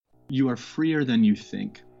You are freer than you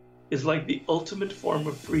think. Is like the ultimate form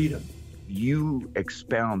of freedom. You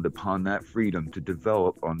expound upon that freedom to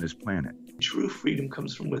develop on this planet. True freedom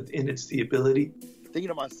comes from within. It's the ability. Thinking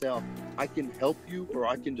to myself, I can help you or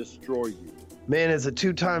I can destroy you. Man, as a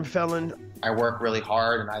two-time felon, I work really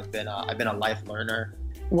hard, and I've been a life learner.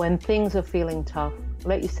 When things are feeling tough,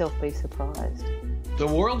 let yourself be surprised. The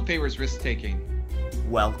world favors risk-taking.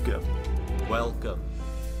 Welcome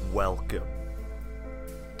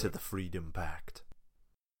to the Freedom Pact.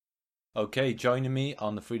 Okay, joining me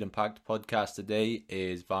on the Freedom Pact podcast today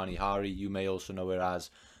is Vani. You may also know her as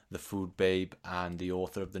the Food Babe and the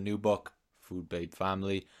author of the new book, Food Babe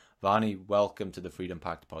Family. Vani, welcome to the Freedom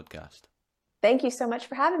Pact podcast. Thank you so much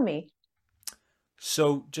for having me.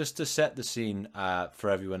 So just to set the scene for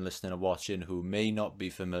everyone listening and watching who may not be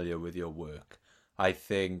familiar with your work, I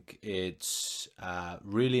think it's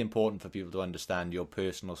really important for people to understand your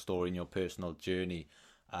personal story and your personal journey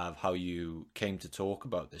of how you came to talk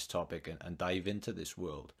about this topic and dive into this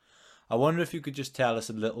world. I wonder if you could just tell us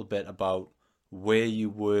a little bit about where you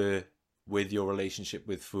were with your relationship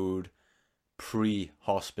with food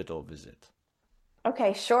pre-hospital visit.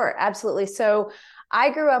 Okay, sure. Absolutely. So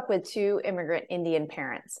I grew up with two immigrant Indian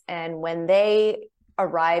parents, and when they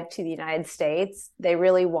arrived to the United States, they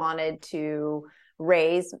really wanted to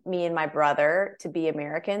raise me and my brother to be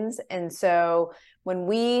Americans. And so when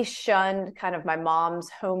we shunned kind of my mom's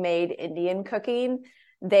homemade Indian cooking,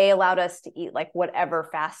 they allowed us to eat like whatever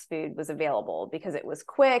fast food was available because it was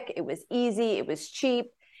quick, it was easy, it was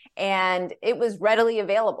cheap, and it was readily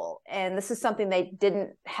available. And this is something they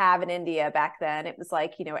didn't have in India back then. It was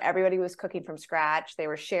like, everybody was cooking from scratch. They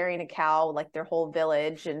were sharing a cow, like their whole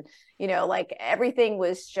village. And, like everything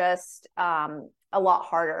was just a lot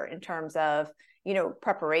harder in terms of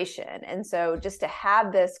preparation. And so just to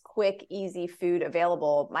have this quick, easy food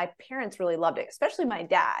available, my parents really loved it, especially my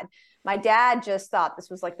dad. My dad just thought this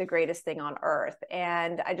was like the greatest thing on earth.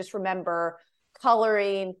 And I just remember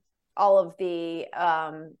coloring all of the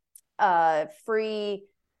free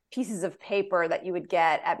pieces of paper that you would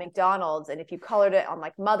get at McDonald's. And if you colored it on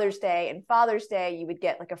like Mother's Day and Father's Day, you would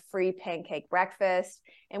get like a free pancake breakfast.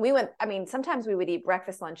 And sometimes we would eat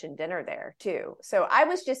breakfast, lunch, and dinner there too. So I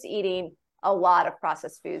was just eating a lot of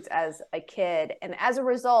processed foods as a kid. And as a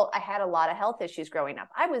result, I had a lot of health issues growing up.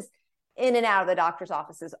 I was in and out of the doctor's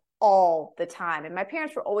offices all the time. And my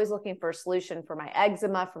parents were always looking for a solution for my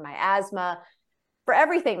eczema, for my asthma, for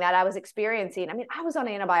everything that I was experiencing. I was on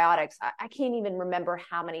antibiotics. I can't even remember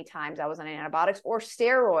how many times I was on antibiotics or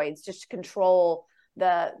steroids just to control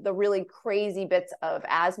the really crazy bits of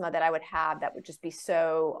asthma that I would have that would just be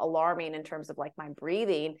so alarming in terms of like my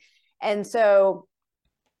breathing. And so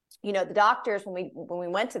the doctors, when we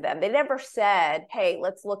went to them, they never said, hey,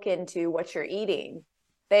 let's look into what you're eating.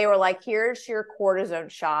 They were like, here's your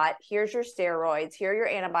cortisone shot. Here's your steroids. Here are your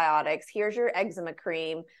antibiotics. Here's your eczema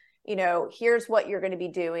cream. Here's what you're going to be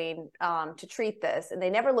doing to treat this. And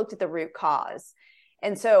they never looked at the root cause.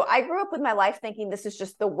 And so I grew up with my life thinking this is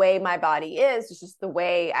just the way my body is. It's just the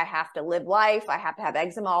way I have to live life. I have to have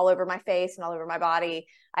eczema all over my face and all over my body.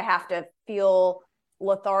 I have to feel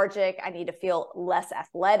lethargic. I need to feel less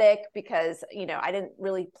athletic because, I didn't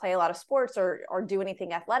really play a lot of sports or do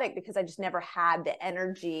anything athletic because I just never had the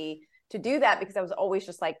energy to do that because I was always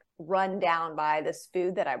just like run down by this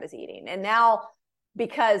food that I was eating. And now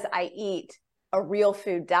because I eat a real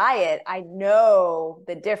food diet, I know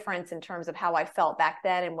the difference in terms of how I felt back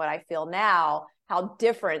then and what I feel now, how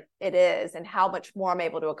different it is and how much more I'm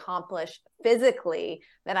able to accomplish physically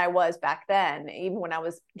than I was back then, even when I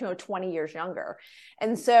was, 20 years younger.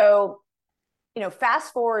 And so,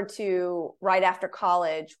 fast forward to right after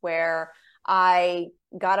college where I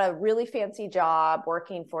got a really fancy job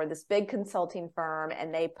working for this big consulting firm,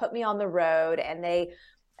 and they put me on the road, and they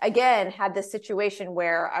again had this situation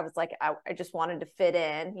where I was like, I just wanted to fit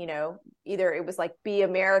in, either it was like be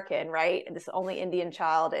American, right? This only Indian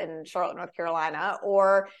child in Charlotte, North Carolina,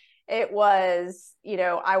 or it was,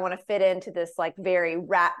 I want to fit into this like very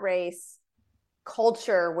rat race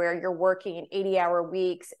culture where you're working 80-hour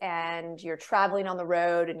weeks and you're traveling on the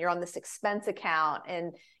road and you're on this expense account,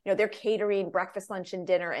 and they're catering breakfast, lunch, and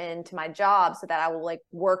dinner into my job so that I will like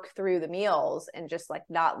work through the meals and just like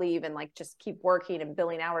not leave and like just keep working and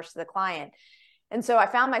billing hours to the client. And so I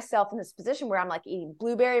found myself in this position where I'm like eating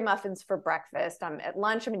blueberry muffins for breakfast. I'm at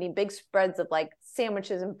lunch, I'm eating big spreads of like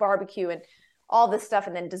sandwiches and barbecue and all this stuff,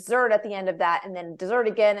 and then dessert at the end of that, and then dessert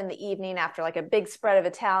again in the evening after like a big spread of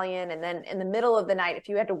Italian. And then in the middle of the night, if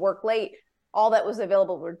you had to work late, all that was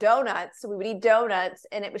available were donuts. So we would eat donuts,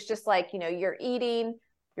 and it was just like,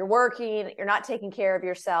 you're you're working, you're not taking care of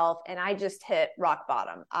yourself. And I just hit rock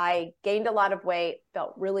bottom. I gained a lot of weight,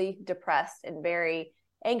 felt really depressed and very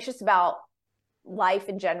anxious about life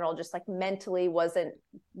in general, just like mentally wasn't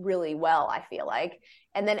really well, I feel like.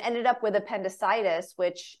 And then ended up with appendicitis,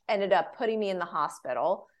 which ended up putting me in the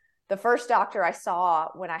hospital. The first doctor I saw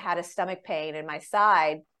when I had a stomach pain in my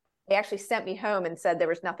side, they actually sent me home and said there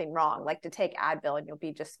was nothing wrong, like to take Advil and you'll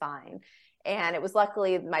be just fine. And it was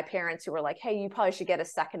luckily my parents who were like, hey, you probably should get a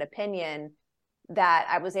second opinion, that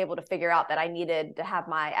I was able to figure out that I needed to have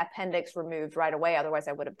my appendix removed right away. Otherwise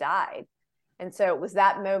I would have died. And so it was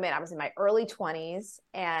that moment. I was in my early 20s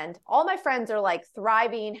and all my friends are like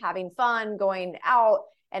thriving, having fun, going out.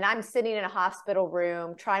 And I'm sitting in a hospital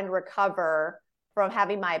room trying to recover from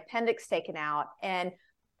having my appendix taken out. And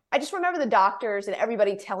I just remember the doctors and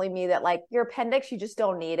everybody telling me that like your appendix, you just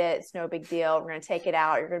don't need it. It's no big deal. We're going to take it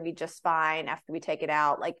out. You're going to be just fine after we take it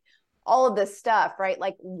out. Like all of this stuff, right?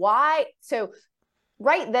 Like why? So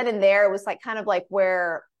right then and there, it was like kind of like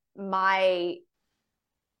where my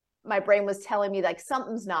brain was telling me like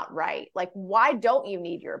something's not right. Like, why don't you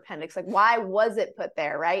need your appendix? Like, why was it put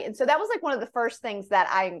there? Right. And so that was like one of the first things that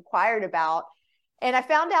I inquired about. And I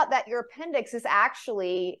found out that your appendix is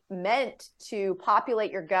actually meant to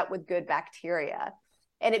populate your gut with good bacteria.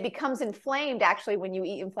 And it becomes inflamed actually when you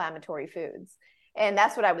eat inflammatory foods. And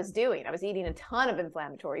that's what I was doing. I was eating a ton of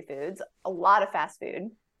inflammatory foods, a lot of fast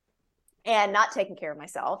food, and not taking care of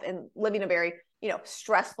myself and living a very,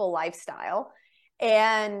 stressful lifestyle.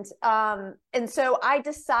 And so I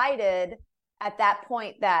decided at that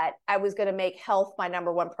point that I was going to make health my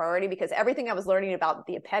number one priority, because everything I was learning about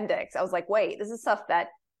the appendix, I was like, wait, this is stuff that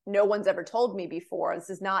no one's ever told me before.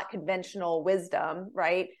 This is not conventional wisdom,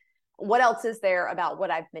 right? What else is there about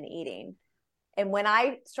what I've been eating? And when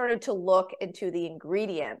I started to look into the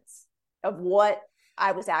ingredients of what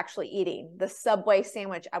I was actually eating, the Subway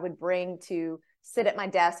sandwich I would bring to sit at my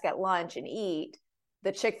desk at lunch and eat,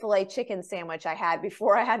 the Chick-fil-A chicken sandwich I had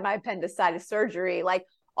before I had my appendicitis surgery, like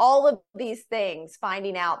all of these things,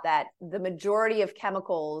 finding out that the majority of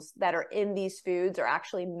chemicals that are in these foods are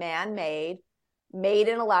actually man-made, made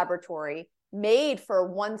in a laboratory, made for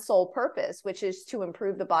one sole purpose, which is to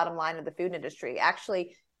improve the bottom line of the food industry,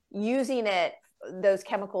 actually using those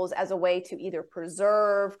chemicals as a way to either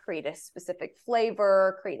preserve, create a specific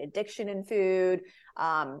flavor, create addiction in food,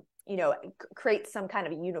 create some kind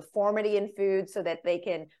of uniformity in food so that they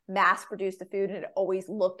can mass produce the food and it always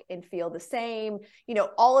look and feel the same.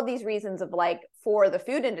 All of these reasons of like for the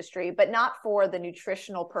food industry, but not for the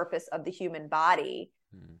nutritional purpose of the human body.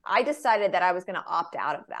 I decided that I was going to opt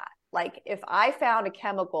out of that. Like if I found a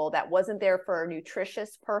chemical that wasn't there for a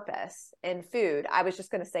nutritious purpose in food, I was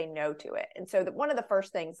just going to say no to it. And so one of the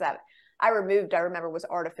first things that I removed, I remember, was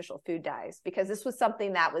artificial food dyes, because this was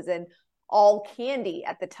something that was in all candy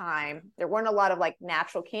at the time. There weren't a lot of like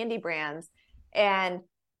natural candy brands. And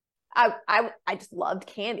I just loved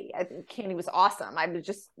candy. I think candy was awesome.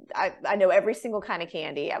 I know every single kind of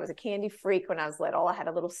candy. I was a candy freak when I was little. I had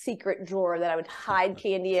a little secret drawer that I would hide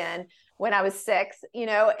candy in when I was 6,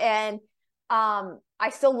 and I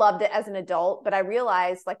still loved it as an adult, but I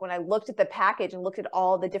realized like when I looked at the package and looked at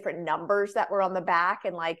all the different numbers that were on the back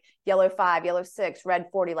and like yellow 5, yellow 6, red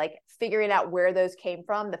 40, like figuring out where those came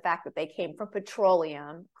from, the fact that they came from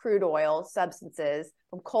petroleum, crude oil, substances,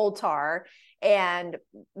 from coal tar, and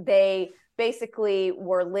they basically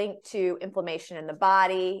were linked to inflammation in the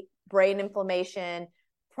body, brain inflammation,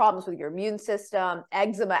 problems with your immune system,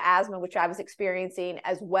 eczema, asthma, which I was experiencing,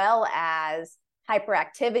 as well as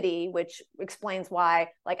hyperactivity, which explains why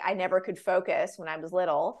like I never could focus when I was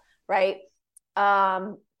little, right?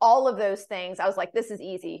 All of those things, I was like, this is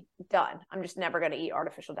easy, done. I'm just never going to eat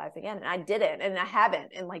artificial dyes again. And I didn't, and I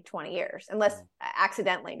haven't in like 20 years, unless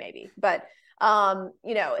accidentally maybe. But,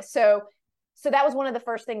 so that was one of the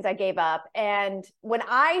first things I gave up. And when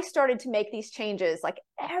I started to make these changes, like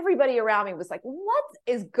everybody around me was like, what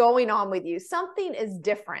is going on with you? Something is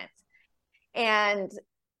different. And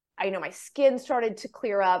my skin started to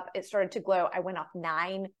clear up. It started to glow. I went off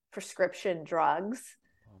 9 prescription drugs.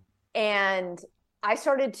 And I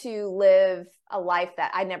started to live a life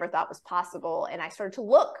that I never thought was possible. And I started to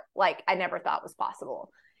look like I never thought was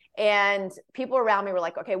possible. And people around me were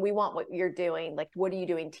like, okay, we want what you're doing. Like, what are you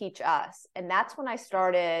doing? Teach us. And that's when I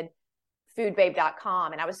started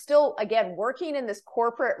foodbabe.com. And I was still, again, working in this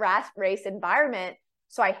corporate rat race environment.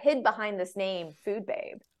 So I hid behind this name, Food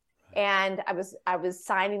Babe. And I was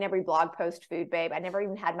signing every blog post Food Babe. I never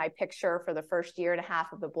even had my picture for the first year and a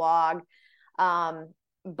half of the blog.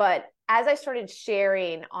 But as I started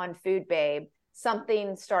sharing on Food Babe,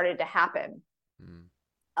 something started to happen.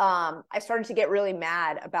 I started to get really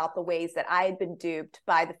mad about the ways that I had been duped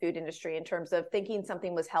by the food industry in terms of thinking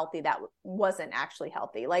something was healthy that wasn't actually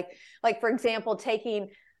healthy. Like for example, taking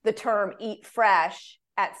the term eat fresh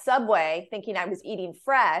at Subway, thinking I was eating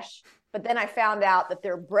fresh, but then I found out that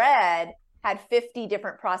their bread had 50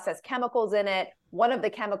 different processed chemicals in it. One of the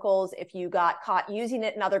chemicals, if you got caught using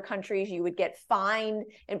it in other countries, you would get fined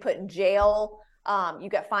and put in jail. You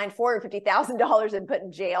got fined $450,000 and put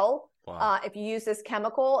in jail. Wow. If you use this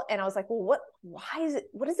chemical. And I was like, well, what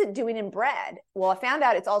is it doing in bread? Well, I found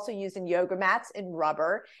out it's also used in yoga mats and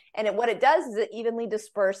rubber. And what it does is it evenly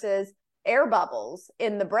disperses air bubbles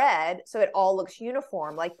in the bread, so it all looks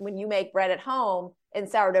uniform. Like when you make bread at home in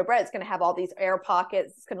sourdough bread, it's going to have all these air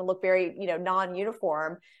pockets. It's going to look very,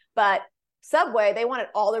 non-uniform. But Subway, they wanted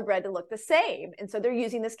all their bread to look the same. And so they're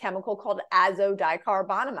using this chemical called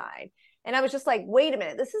azodicarbonamide. And I was just like, wait a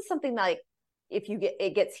minute, this is something like, if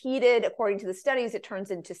it gets heated, according to the studies, it turns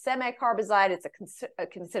into semicarbazide. It's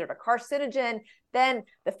considered a carcinogen. Then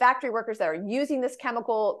the factory workers that are using this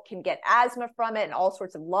chemical can get asthma from it and all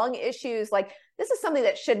sorts of lung issues. Like, this is something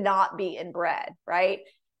that should not be in bread, right?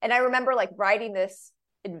 And I remember like writing this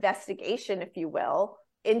investigation, if you will,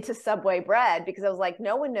 into Subway bread, because I was like,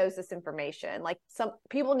 no one knows this information. Like, some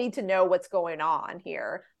people need to know what's going on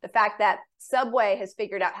here. The fact that Subway has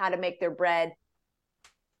figured out how to make their bread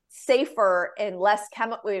safer and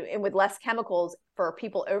with less chemicals for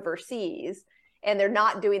people overseas, and they're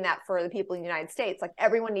not doing that for the people in the United States. Like,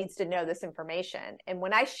 everyone needs to know this information. And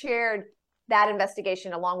when I shared that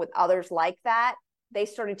investigation along with others like that, they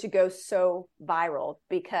started to go so viral,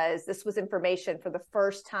 because this was information for the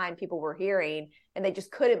first time people were hearing, and they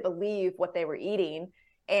just couldn't believe what they were eating.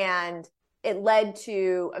 And it led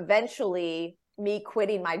to eventually me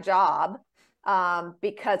quitting my job,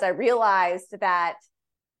 because I realized that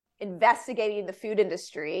investigating the food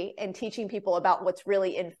industry and teaching people about what's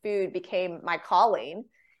really in food became my calling.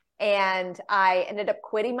 And I ended up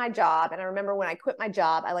quitting my job. And I remember when I quit my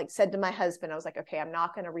job, I said to my husband, I was like, okay, I'm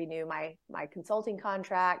not going to renew my consulting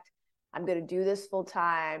contract. I'm going to do this full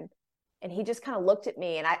time. And he just kind of looked at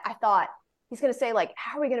me, and I thought he's going to say, like,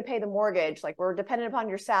 how are we going to pay the mortgage? Like, we're dependent upon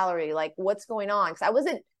your salary. Like, what's going on? Because I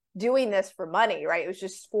wasn't doing this for money, right? It was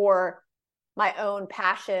just for my own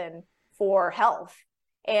passion for health.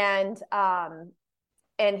 And I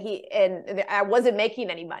wasn't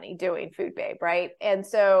making any money doing Food Babe, right? And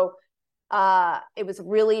so it was a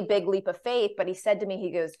really big leap of faith. But he said to me,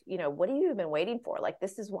 he goes, what have you been waiting for? Like,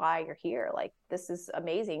 this is why you're here. Like, this is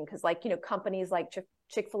amazing. Because companies like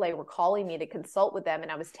Chick-fil-A were calling me to consult with them,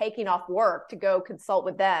 and I was taking off work to go consult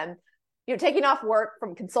with them. Taking off work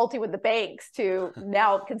from consulting with the banks to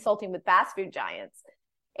now consulting with fast food giants.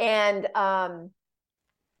 And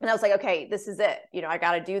I was like, okay, this is it. I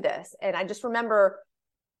got to do this. And I just remember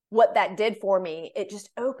what that did for me. It just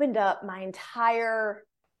opened up my entire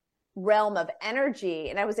realm of energy.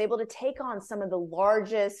 And I was able to take on some of the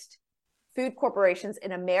largest food corporations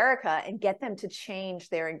in America and get them to change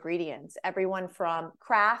their ingredients. Everyone from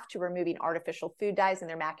Kraft to removing artificial food dyes in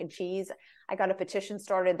their mac and cheese. I got a petition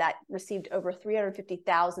started that received over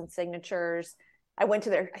 350,000 signatures. I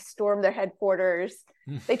stormed their headquarters.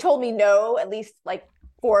 They told me no, at least 4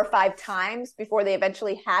 or 5 times before they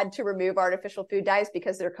eventually had to remove artificial food dyes,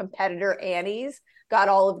 because their competitor Annie's got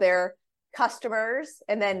all of their customers,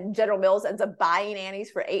 and then General Mills ends up buying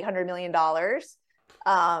Annie's for $800 million.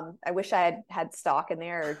 I wish I had stock in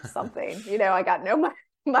there or something. I got no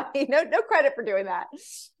money, no credit for doing that.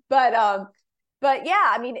 But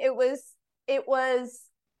yeah, I mean, it was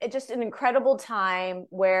just an incredible time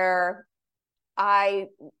where I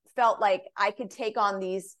felt like I could take on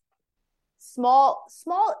these small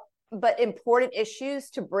but important issues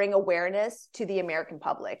to bring awareness to the American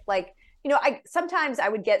public. Sometimes I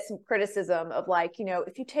would get some criticism of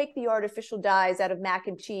if you take the artificial dyes out of mac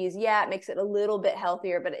and cheese, yeah, it makes it a little bit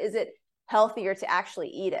healthier, but is it healthier to actually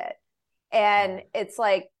eat it? And it's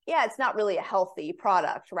like, yeah, it's not really a healthy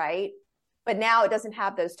product, right? But now it doesn't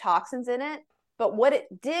have those toxins in it. But what it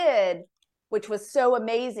did, which was so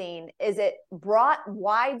amazing, is it brought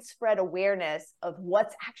widespread awareness of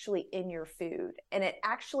what's actually in your food. And it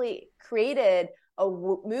actually created a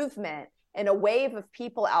movement and a wave of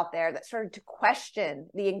people out there that started to question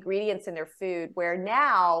the ingredients in their food, where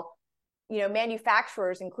now,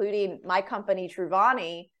 manufacturers, including my company,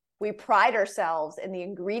 Vani, we pride ourselves in the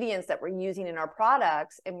ingredients that we're using in our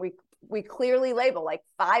products. And we clearly label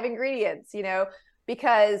 5 ingredients,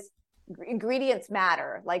 because ingredients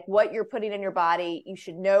matter. Like, what you're putting in your body, you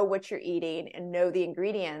should know what you're eating and know the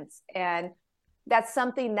ingredients. And that's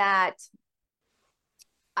something that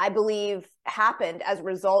I believe happened as a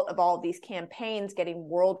result of all of these campaigns getting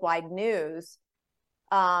worldwide news.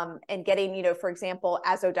 and getting, you know, for example,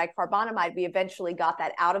 azodicarbonamide, we eventually got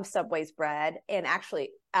that out of Subway's bread and actually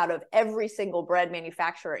out of every single bread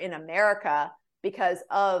manufacturer in America because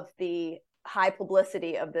of the high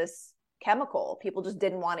publicity of this chemical. People just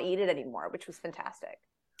didn't want to eat it anymore, which was fantastic.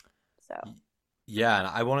 So yeah, and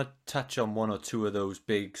I want to touch on one or two of those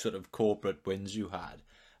big sort of corporate wins you had.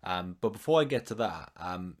 But before I get to that,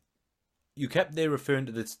 you kept there referring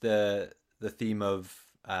to this the theme of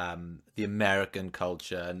the American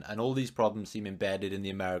culture, and all these problems seem embedded in the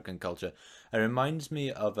American culture. It reminds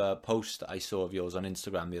me of a post I saw of yours on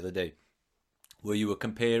Instagram the other day, where you were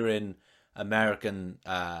comparing American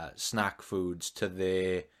snack foods to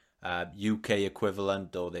their UK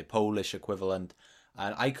equivalent or their Polish equivalent,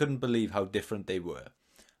 and I couldn't believe how different they were.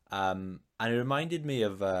 And it reminded me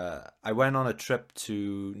of I went on a trip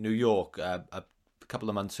to New York a couple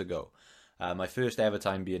of months ago, my first ever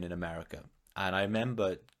time being in America. And I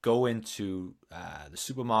remember going to the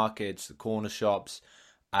supermarkets, the corner shops,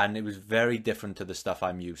 and it was very different to the stuff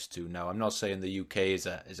I'm used to. Now, I'm not saying the UK is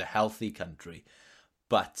a healthy country,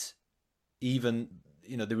 but even,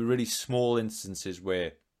 you know, there were really small instances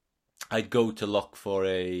where I'd go to look for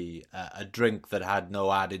a drink that had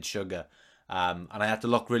no added sugar, and I had to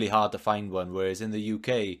look really hard to find one. Whereas in the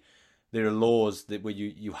UK, there are laws that where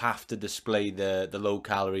you have to display the low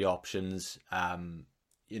calorie options.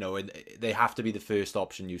 You know, and they have to be the first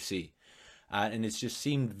option you see, and it's just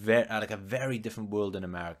seemed like a very different world in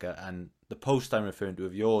America. And the post I'm referring to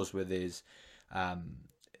of yours, where there's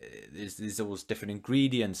those different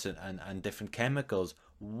ingredients and different chemicals.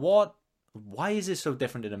 Why is it so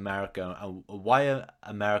different in America, and why are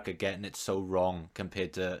America getting it so wrong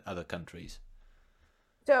compared to other countries?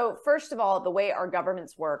 So first of all, the way our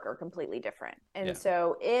governments work are completely different. And Yeah.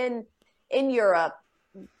 so in Europe,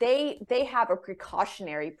 they have a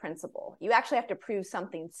precautionary principle. You actually have to prove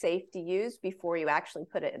something safe to use before you actually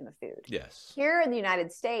put it in the food. Yes. Here in the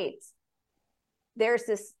United States, there's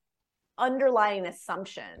this underlying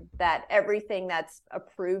assumption that everything that's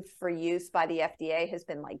approved for use by the FDA has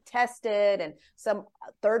been like tested, and some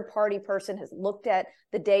third party person has looked at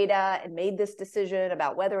the data and made this decision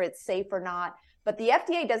about whether it's safe or not. But the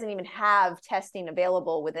FDA doesn't even have testing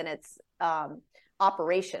available within its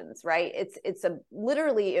operations, right? It's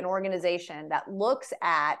literally an organization that looks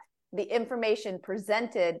at the information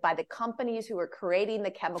presented by the companies who are creating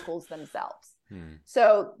the chemicals themselves.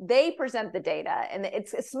 So they present the data, and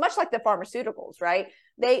it's much like the pharmaceuticals, right?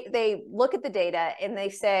 They look at the data and they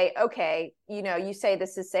say, okay, you know, you say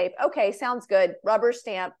this is safe. Okay, sounds good. Rubber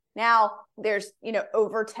stamp. Now there's, you know,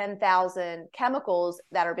 over 10,000 chemicals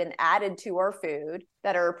that have been added to our food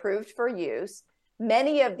that are approved for use.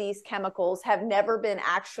 Many of these chemicals have never been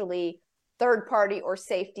actually third party or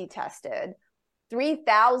safety tested.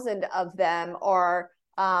 3,000 of them are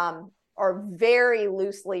very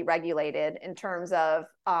loosely regulated in terms of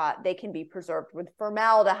they can be preserved with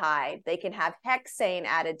formaldehyde, they can have hexane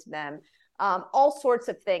added to them, all sorts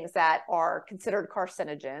of things that are considered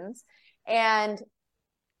carcinogens. And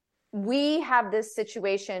we have this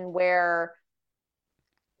situation where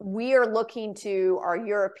we are looking to our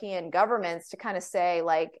European governments to kind of say,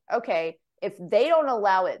 like, okay, if they don't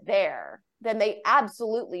allow it there, then they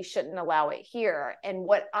absolutely shouldn't allow it here. And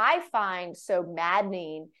what I find so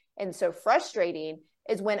maddening and so frustrating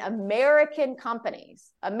is when American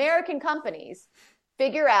companies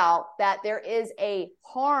figure out that there is a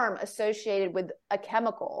harm associated with a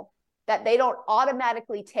chemical, that they don't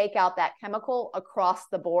automatically take out that chemical across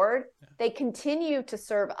the board. They continue to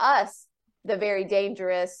serve us the very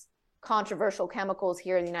dangerous, controversial chemicals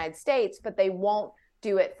here in the United States, but they won't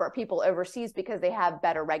do it for people overseas because they have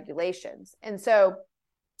better regulations. And so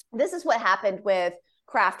this is what happened with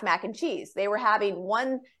Kraft mac and cheese. They were having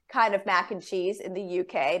one kind of mac and cheese in the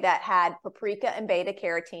UK that had paprika and beta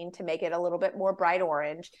carotene to make it a little bit more bright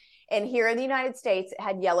orange. And here in the United States, it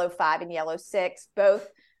had yellow 5 and yellow 6, both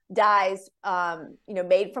dyes,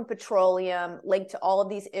 made from petroleum, linked to all of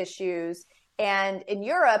these issues. And in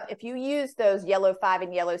Europe, if you use those yellow 5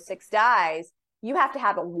 and yellow 6 dyes, you have to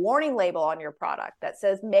have a warning label on your product that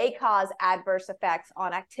says may cause adverse effects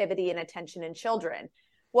on activity and attention in children.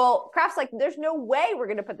 Well, Kraft's like, there's no way we're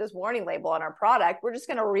going to put this warning label on our product. We're just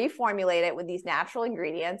going to reformulate it with these natural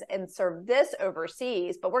ingredients and serve this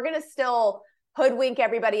overseas, but we're going to still hoodwink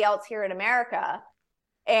everybody else here in America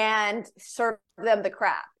and serve them the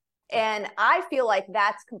crap. And I feel like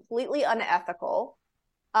that's completely unethical.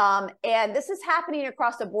 And this is happening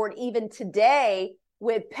across the board even today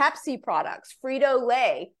with Pepsi products,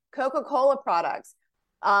 Frito-Lay, Coca-Cola products,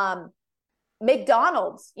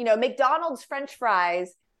 McDonald's. McDonald's French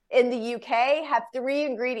fries in the UK have 3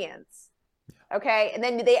 ingredients. Okay. And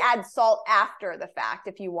then they add salt after the fact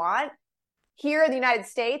if you want. Here in the United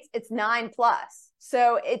States, it's 9+.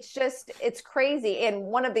 So it's crazy. And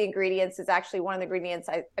one of the ingredients is actually one of the ingredients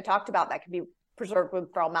I talked about that can be preserved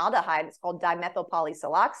with formaldehyde. It's called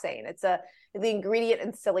dimethylpolysiloxane. It's the ingredient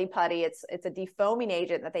in silly putty. It's a defoaming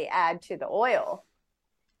agent that they add to the oil.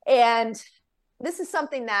 And this is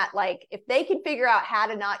something that, like, if they can figure out how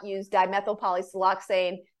to not use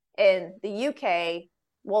dimethylpolysiloxane in the UK,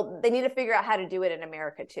 well, they need to figure out how to do it in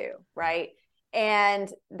America too, right? And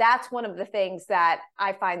that's one of the things that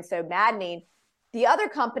I find so maddening. The other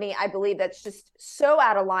company, I believe, that's just so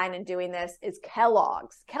out of line in doing this is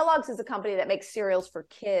Kellogg's. Kellogg's is a company that makes cereals for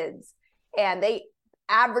kids, and they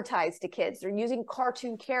advertise to kids. They're using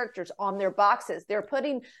cartoon characters on their boxes. They're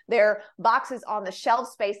putting their boxes on the shelf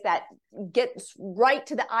space that gets right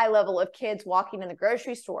to the eye level of kids walking in the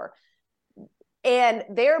grocery store. And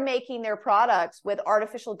they're making their products with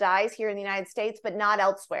artificial dyes here in the United States, but not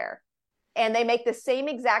elsewhere. And they make the same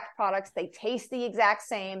exact products. They taste the exact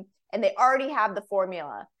same, and they already have the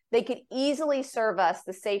formula. They could easily serve us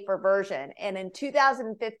the safer version. And in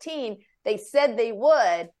 2015, they said they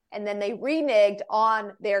would, and then they reneged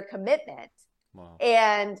on their commitment. Wow.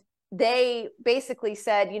 And they basically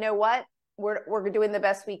said, you know what? We're doing the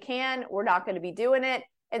best we can. We're not going to be doing it.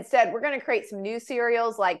 Instead, we're going to create some new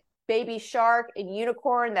cereals like Baby Shark and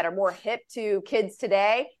Unicorn that are more hip to kids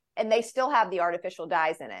today. And they still have the artificial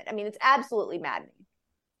dyes in it. I mean, it's absolutely maddening.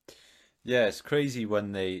 Yeah, it's crazy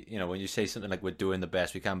when they, when you say something like we're doing the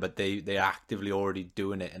best we can, but they're actively already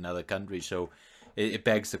doing it in other countries. So it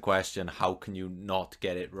begs the question, how can you not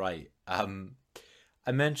get it right?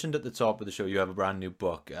 I mentioned at the top of the show, you have a brand new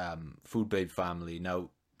book, Food Babe Family. Now,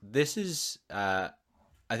 this is, I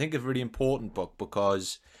think, a really important book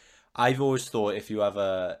because I've always thought if you have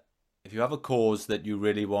a cause that you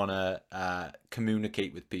really want to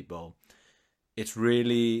communicate with people, it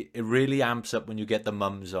really amps up when you get the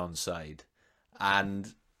mums on side.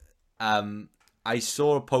 And I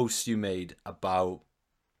saw a post you made about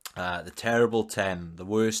the terrible 10, the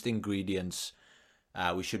worst ingredients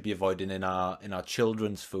we should be avoiding in our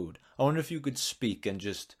children's food. I wonder if you could speak and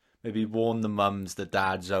just maybe warn the mums, the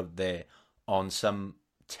dads out there on some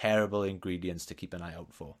terrible ingredients to keep an eye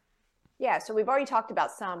out for. Yeah, so we've already talked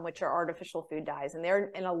about some, which are artificial food dyes, and they're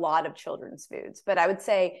in a lot of children's foods. But I would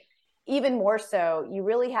say even more so, you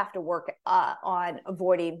really have to work on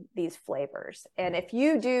avoiding these flavors. And if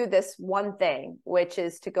you do this one thing, which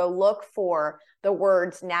is to go look for the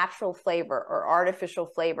words natural flavor or artificial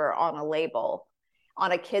flavor on a label,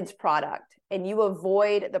 on a kid's product, and you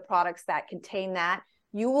avoid the products that contain that,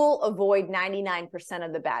 you will avoid 99%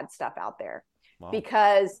 of the bad stuff out there. Wow.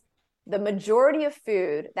 Because the majority of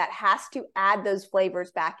food that has to add those flavors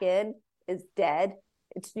back in is dead.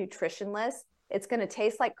 It's nutritionless. It's going to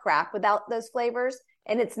taste like crap without those flavors,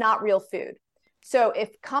 and it's not real food. So if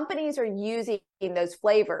companies are using those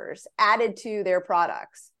flavors added to their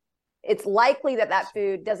products, it's likely that that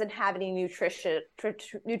food doesn't have any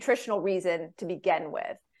nutritional reason to begin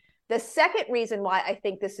with. The second reason why I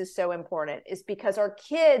think this is so important is because our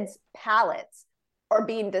kids' palates are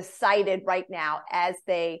being decided right now as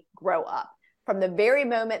they grow up. From the very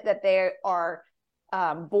moment that they are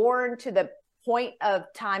born to the point of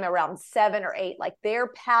time around 7 or 8, like their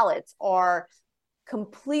palates are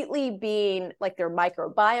completely being, like their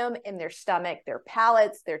microbiome in their stomach, their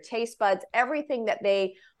palates, their taste buds, everything that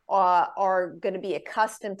they are going to be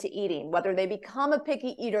accustomed to eating, whether they become a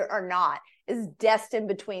picky eater or not, is destined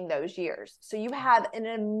between those years. So you have an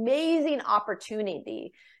amazing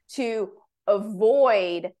opportunity to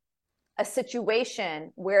avoid a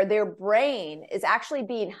situation where their brain is actually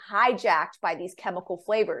being hijacked by these chemical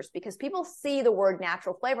flavors, because people see the word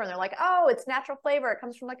natural flavor and they're like, oh, it's natural flavor. It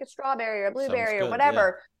comes from like a strawberry or a blueberry or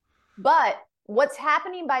whatever. Yeah. But what's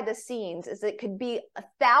happening by the scenes is it could be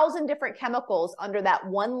 1,000 different chemicals under that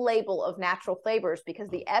one label of natural flavors, because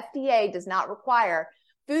the FDA does not require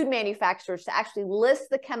food manufacturers to actually list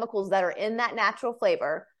the chemicals that are in that natural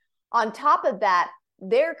flavor. On top of that,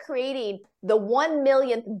 they're creating the 1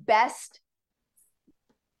 millionth best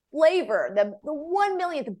flavor, the 1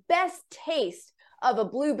 millionth best taste of a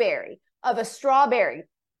blueberry, of a strawberry,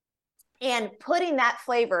 and putting that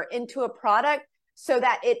flavor into a product so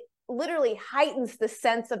that it literally heightens the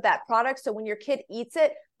sense of that product. So when your kid eats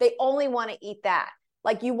it, they only want to eat that.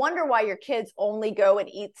 Like, you wonder why your kids only go and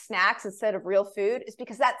eat snacks instead of real food. Is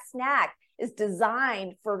because that snack is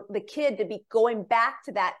designed for the kid to be going back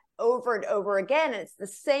to that over and over again, and it's the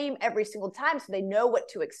same every single time, so they know what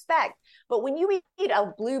to expect. But when you eat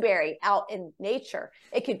a blueberry out in nature,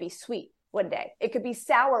 it could be sweet, one day. It could be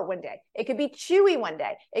sour one day. It could be chewy one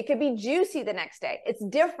day. It could be juicy the next day. It's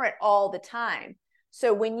different all the time.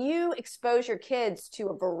 So when you expose your kids to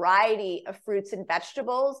a variety of fruits and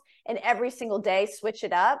vegetables and every single day switch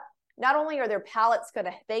it up, not only are their palates going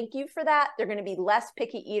to thank you for that, they're going to be less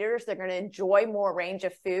picky eaters. They're going to enjoy more range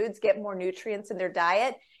of foods, get more nutrients in their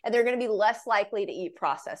diet, and they're going to be less likely to eat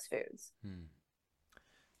processed foods.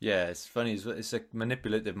 Yeah, it's funny. It's a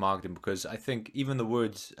manipulative marketing, because I think even the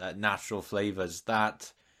words natural flavors,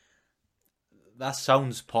 that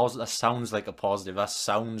sounds positive. That sounds like a positive. That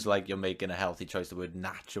sounds like you're making a healthy choice. The word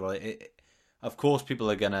natural. Of course, people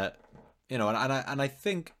are gonna, and I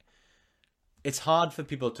think it's hard for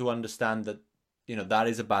people to understand that, that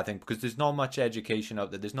is a bad thing, because there's not much education out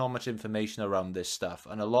there. There's not much information around this stuff,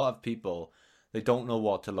 and a lot of people, they don't know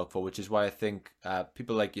what to look for, which is why I think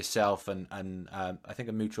people like yourself and I think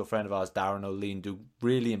a mutual friend of ours, Darren O'Lean, do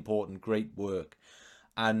really important, great work.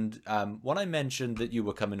 And when I mentioned that you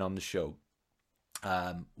were coming on the show,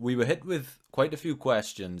 we were hit with quite a few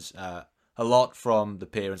questions, a lot from the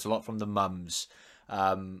parents, a lot from the mums,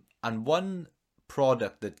 and one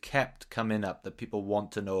product that kept coming up that people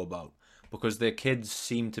want to know about, because their kids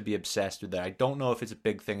seem to be obsessed with it. I don't know if it's a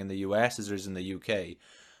big thing in the US as there is in the UK,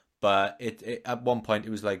 but it at one point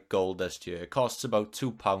it was like gold dust here. It costs about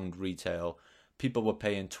 £2 retail. People were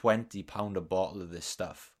paying £20 a bottle of this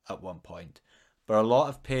stuff at one point. But a lot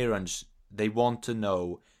of parents, they want to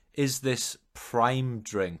know, is this prime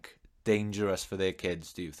drink dangerous for their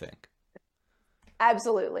kids, do you think?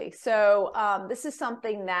 Absolutely. So this is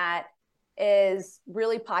something that is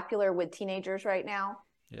really popular with teenagers right now.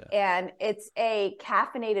 Yeah. And it's a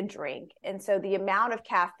caffeinated drink. And so the amount of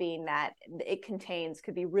caffeine that it contains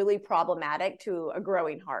could be really problematic to a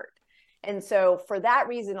growing heart. And so for that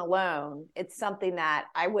reason alone, it's something that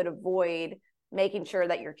I would avoid making sure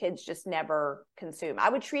that your kids just never consume. I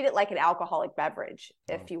would treat it like an alcoholic beverage,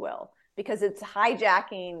 if you will, because it's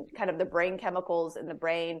hijacking kind of the brain chemicals in the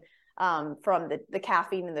brain from the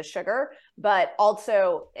caffeine and the sugar, but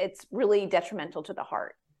also it's really detrimental to the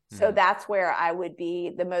heart. So that's where I would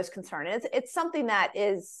be the most concerned. It's something that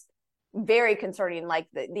is very concerning. Like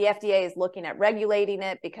the FDA is looking at regulating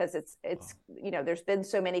it, because it's there's been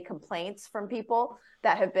so many complaints from people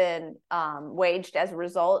that have been waged as a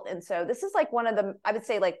result. And so this is like I would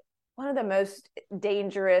say like one of the most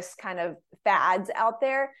dangerous kind of fads out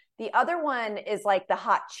there. The other one is like the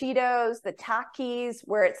hot Cheetos, the Takis,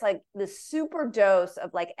 where it's like the super dose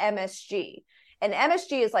of like MSG. And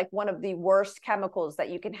MSG is like one of the worst chemicals that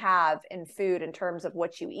you can have in food in terms of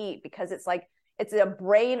what you eat, because it's a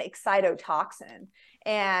brain excitotoxin.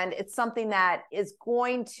 And it's something that is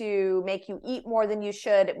going to make you eat more than you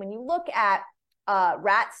should. When you look at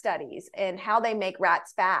rat studies and how they make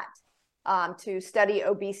rats fat to study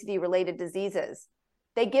obesity-related diseases,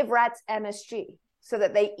 they give rats MSG so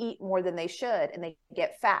that they eat more than they should and they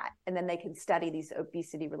get fat, and then they can study these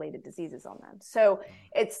obesity-related diseases on them. So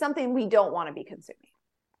it's something we don't want to be consuming.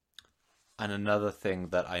 And another thing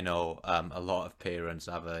that I know a lot of parents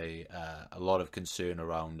have a lot of concern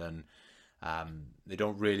around, and they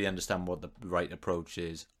don't really understand what the right approach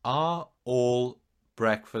is. Are all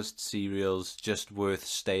breakfast cereals just worth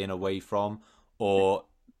staying away from, or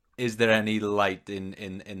is there any light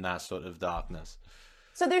in that sort of darkness?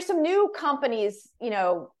 So there's some new companies,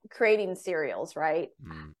 creating cereals, right?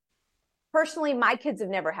 Personally, my kids have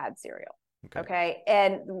never had cereal. Okay.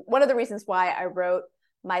 And one of the reasons why I wrote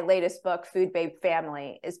my latest book, Food Babe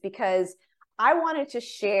Family, is because I wanted to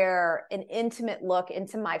share an intimate look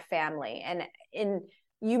into my family. And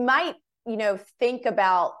you might, think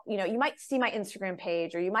about, you might see my Instagram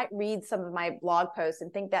page, or you might read some of my blog posts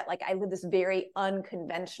and think that like I live this very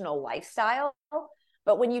unconventional lifestyle.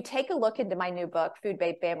 But when you take a look into my new book, Food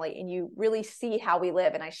Babe Family, and you really see how we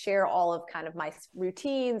live, and I share all of kind of my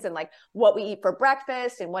routines and like what we eat for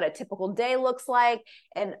breakfast and what a typical day looks like,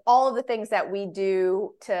 and all of the things that we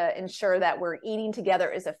do to ensure that we're eating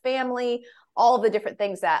together as a family, all of the different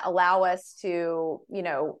things that allow us to,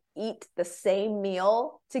 eat the same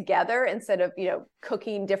meal together instead of,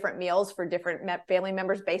 cooking different meals for different family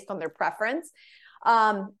members based on their preference.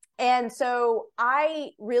 And so I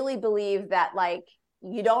really believe that like,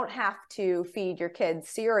 you don't have to feed your kids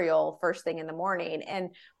cereal first thing in the morning. And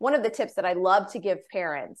one of the tips that I love to give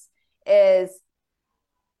parents is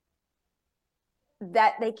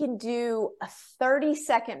that they can do a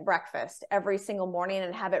 30-second breakfast every single morning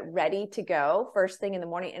and have it ready to go first thing in the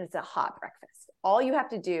morning. And it's a hot breakfast. All you have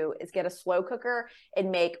to do is get a slow cooker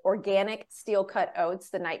and make organic steel cut oats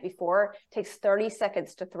the night before. It takes 30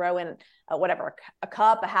 seconds to throw in whatever, a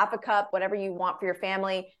cup, a half a cup, whatever you want for your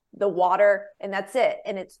family, the water, and that's it.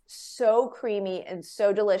 And it's so creamy and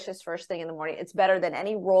so delicious first thing in the morning. It's better than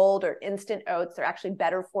any rolled or instant oats. They're actually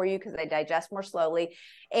better for you because they digest more slowly.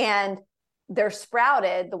 And they're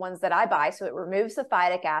sprouted, the ones that I buy, so it removes the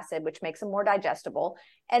phytic acid, which makes them more digestible.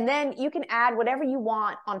 And then you can add whatever you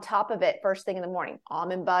want on top of it first thing in the morning.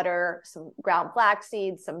 Almond butter, some ground flax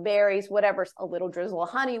seeds, some berries, whatever, a little drizzle of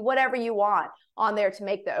honey, whatever you want on there to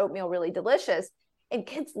make the oatmeal really delicious. And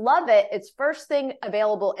kids love it. It's first thing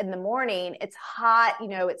available in the morning. It's hot, you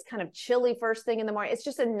know, it's kind of chilly first thing in the morning. It's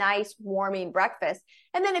just a nice warming breakfast.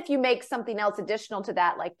 And then if you make something else additional to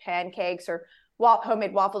that, like pancakes or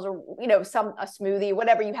homemade waffles or, you know, a smoothie,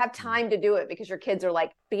 whatever, you have time to do it because your kids are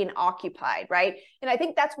like being occupied, right? And I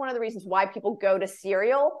think that's one of the reasons why people go to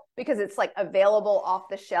cereal, because it's like available off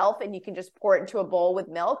the shelf and you can just pour it into a bowl with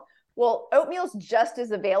milk. Well, oatmeal's just as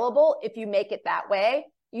available if you make it that way.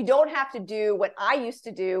 You don't have to do what I used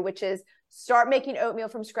to do, which is start making oatmeal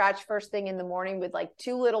from scratch first thing in the morning with like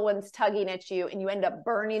two little ones tugging at you, and you end up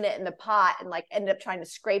burning it in the pot and like end up trying to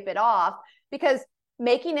scrape it off, because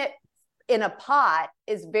making it in a pot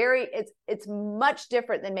is it's much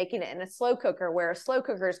different than making it in a slow cooker, where a slow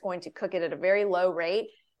cooker is going to cook it at a very low rate,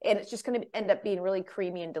 and it's just going to end up being really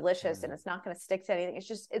creamy and delicious, and it's not going to stick to anything. It's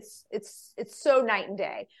just it's so night and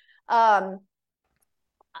day.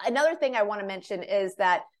 Another thing I want to mention is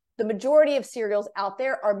that the majority of cereals out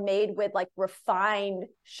there are made with like refined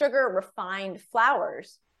sugar, refined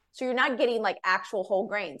flours. So you're not getting like actual whole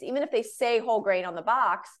grains. Even if they say whole grain on the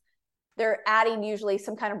box, they're adding usually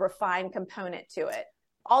some kind of refined component to it.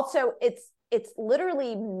 Also, it's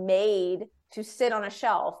literally made to sit on a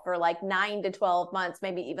shelf for like 9 to 12 months,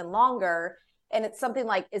 maybe even longer. And it's something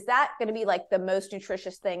like, is that going to be like the most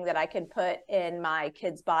nutritious thing that I can put in my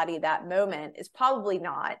kid's body that moment? Is probably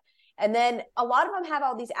not. And then a lot of them have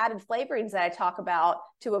all these added flavorings that I talk about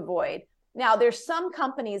to avoid. Now, there's some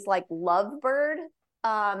companies like Lovebird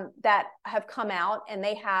that have come out, and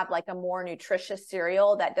they have like a more nutritious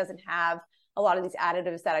cereal that doesn't have a lot of these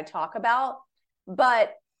additives that I talk about.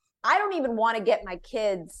 But I don't even want to get my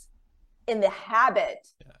kids in the habit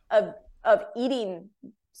of eating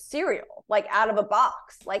cereal like out of a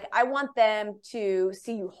box. Like, I want them to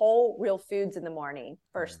see whole real foods in the morning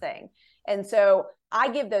first thing. And so I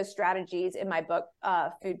give those strategies in my book,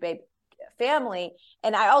 Food Babe Family.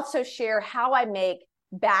 And I also share how I make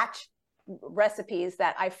batch recipes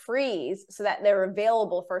that I freeze so that they're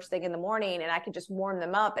available first thing in the morning, and I can just warm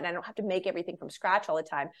them up and I don't have to make everything from scratch all the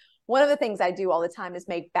time. One of the things I do all the time is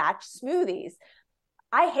make batch smoothies.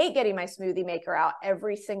 I hate getting my smoothie maker out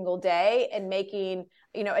every single day and making,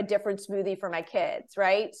 you know, a different smoothie for my kids,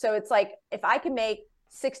 right? So it's like, if I can make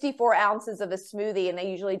 64 ounces of a smoothie and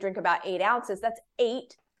they usually drink about 8 ounces, that's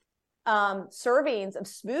 8 servings of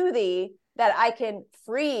smoothie that I can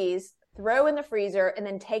freeze, throw in the freezer, and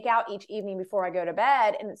then take out each evening before I go to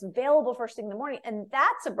bed. And it's available first thing in the morning. And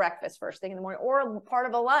that's a breakfast first thing in the morning, or a part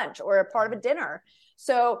of a lunch, or a part of a dinner.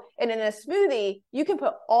 So, and in a smoothie, you can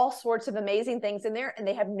put all sorts of amazing things in there, and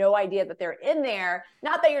they have no idea that they're in there.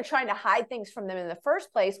 Not that you're trying to hide things from them in the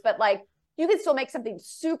first place, but like, you can still make something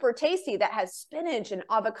super tasty that has spinach and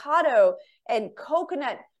avocado and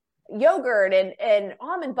coconut yogurt and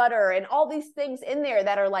almond butter and all these things in there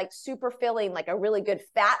that are like super filling, like a really good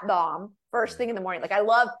fat bomb first thing in the morning. Like, I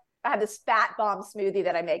have this fat bomb smoothie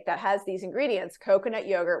that I make that has these ingredients: coconut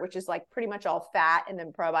yogurt, which is like pretty much all fat and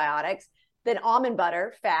then probiotics, then almond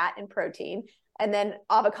butter, fat and protein, and then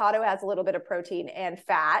avocado has a little bit of protein and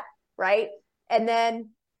fat, right? And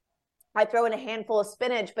then I throw in a handful of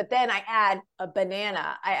spinach, but then I add a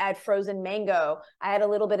banana, I add frozen mango, I add a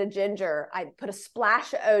little bit of ginger, I put a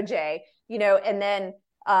splash of OJ, you know, and then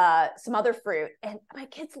some other fruit. And my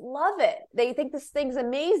kids love it. They think this thing's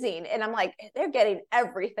amazing. And I'm like, they're getting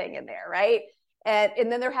everything in there, right?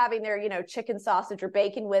 And then they're having their, you know, chicken sausage or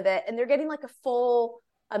bacon with it. And they're getting like a full,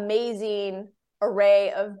 amazing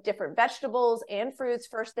array of different vegetables and fruits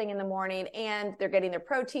first thing in the morning. And they're getting their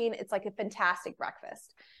protein. It's like a fantastic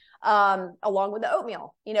breakfast. Along with the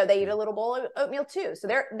oatmeal, you know, they eat a little bowl of oatmeal too. So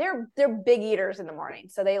they're big eaters in the morning.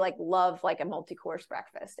 So they like love like a multi-course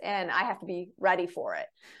breakfast, and I have to be ready for it.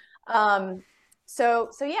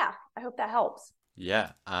 So yeah, I hope that helps.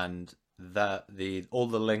 Yeah. And all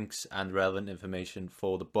the links and relevant information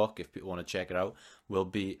for the book, if people want to check it out, will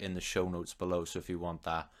be in the show notes below. So if you want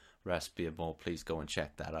that recipe or more, please go and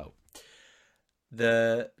check that out.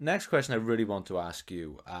 The next question I really want to ask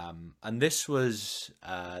you, and this was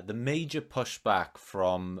the major pushback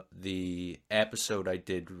from the episode I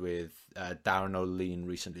did with Darren O'Lean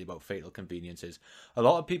recently about fatal conveniences. A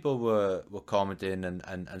lot of people were commenting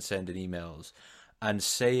and sending emails and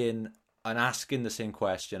saying and asking the same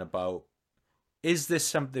question about, is this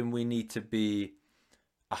something we need to be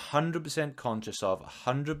 100% conscious of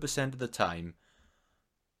 100% of the time?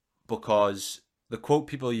 Because the quote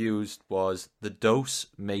people used was, the dose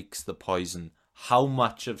makes the poison. How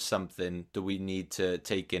much of something do we need to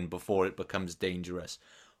take in before it becomes dangerous?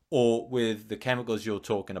 Or with the chemicals you're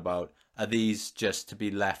talking about, are these just to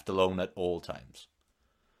be left alone at all times?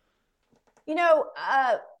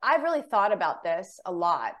 I've really thought about this a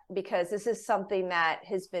lot, because this is something that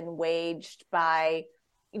has been waged by,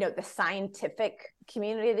 the scientific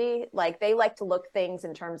community. Like, they like to look things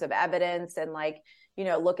in terms of evidence and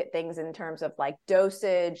look at things in terms of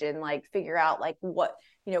dosage and figure out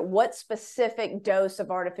what specific dose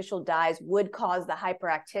of artificial dyes would cause the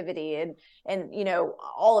hyperactivity and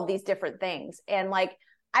all of these different things. And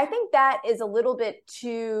I think that is a little bit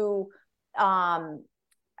too,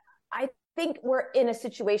 I think we're in a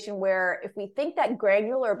situation where if we think that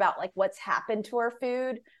granular about what's happened to our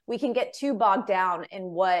food, we can get too bogged down in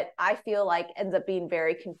what I feel like ends up being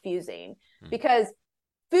very confusing. Because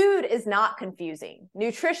food is not confusing.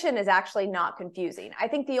 Nutrition is actually not confusing. I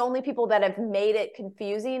think the only people that have made it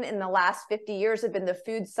confusing in the last 50 years have been the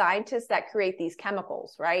food scientists that create these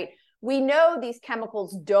chemicals, right? We know these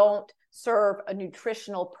chemicals don't serve a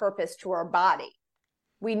nutritional purpose to our body.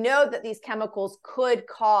 We know that these chemicals could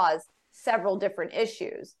cause several different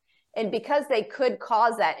issues. And because they could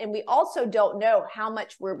cause that, and we also don't know how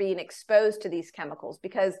much we're being exposed to these chemicals,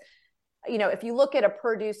 because if you look at a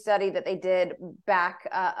Purdue study that they did back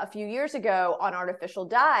a few years ago on artificial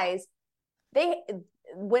dyes,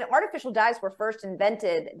 when artificial dyes were first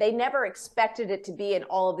invented, they never expected it to be in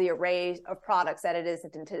all of the array of products that it is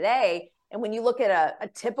in today. And when you look at a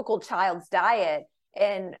typical child's diet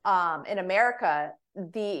in America,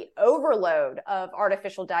 the overload of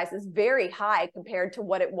artificial dyes is very high compared to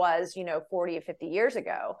what it was, 40 or 50 years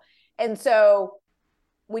ago. And so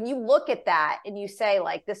when you look at that and you say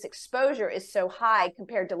this exposure is so high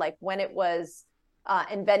compared to when it was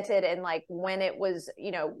invented and when it was,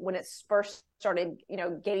 when it first started,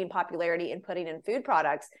 gaining popularity and putting in food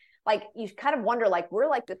products, you kind of wonder, we're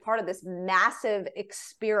the part of this massive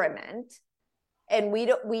experiment, and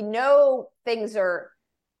we know things are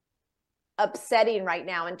upsetting right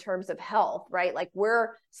now in terms of health, right?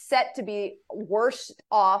 We're set to be worse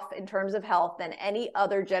off in terms of health than any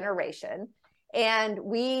other generation. And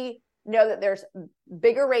we know that there's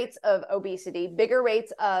bigger rates of obesity, bigger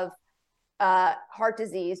rates of heart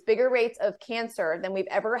disease, bigger rates of cancer than we've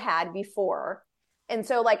ever had before. And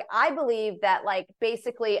so I believe that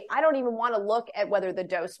basically, I don't even want to look at whether the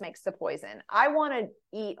dose makes the poison. I want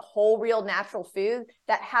to eat whole, real, natural food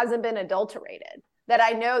that hasn't been adulterated, that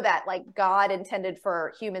I know that God intended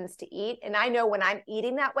for humans to eat. And I know when I'm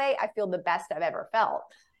eating that way, I feel the best I've ever felt.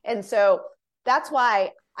 And so that's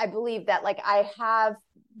why I believe that I have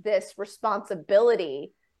this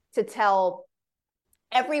responsibility to tell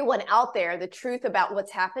everyone out there the truth about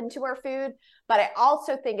what's happened to our food. But I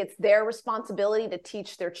also think it's their responsibility to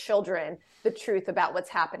teach their children the truth about what's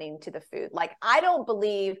happening to the food. I don't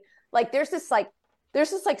believe there's this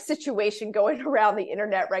situation going around the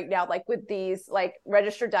internet right now, with these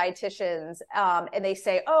registered dietitians, and they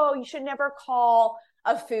say, oh, you should never call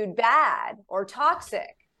a food bad or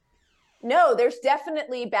toxic. No, there's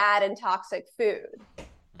definitely bad and toxic food.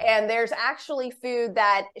 And there's actually food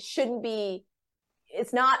that shouldn't be,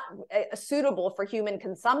 it's not suitable for human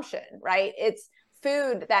consumption, right? It's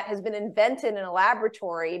food that has been invented in a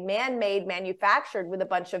laboratory, man-made, manufactured with a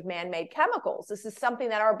bunch of man-made chemicals. This is something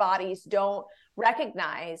that our bodies don't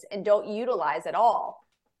recognize and don't utilize at all.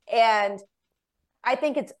 And I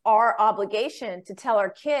think it's our obligation to tell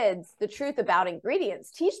our kids the truth about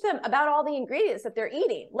ingredients, teach them about all the ingredients that they're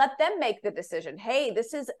eating. Let them make the decision. Hey,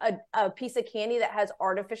 this is a piece of candy that has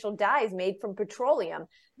artificial dyes made from petroleum.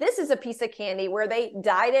 This is a piece of candy where they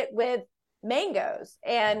dyed it with mangoes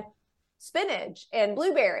and spinach and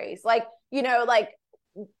blueberries.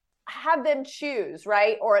 Have them choose,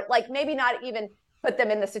 right? Or maybe not even put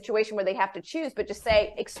them in the situation where they have to choose, but just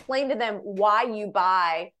explain to them why you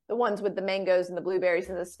buy the ones with the mangoes and the blueberries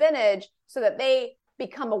and the spinach, so that they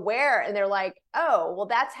become aware and they're like, oh, well,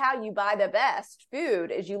 that's how you buy the best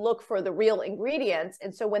food, is you look for the real ingredients.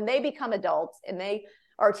 And so when they become adults and they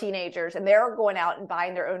are teenagers and they're going out and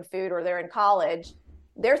buying their own food, or they're in college,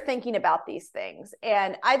 they're thinking about these things.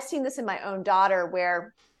 And I've seen this in my own daughter,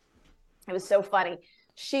 where it was so funny.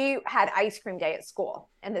 she had ice cream day at school,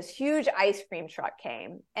 and this huge ice cream truck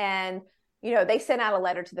came, and they sent out a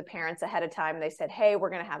letter to the parents ahead of time. They said, hey, we're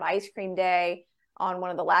going to have ice cream day on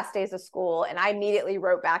one of the last days of school. And I immediately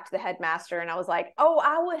wrote back to the headmaster, and I was like, oh,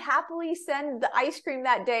 I would happily send the ice cream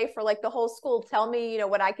that day for like the whole school. Tell me,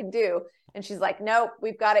 what I can do. And she's like, nope,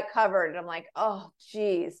 we've got it covered. And I'm like, oh,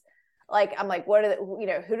 geez. Like, I'm like, what are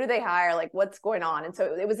they, who do they hire? Like, what's going on? And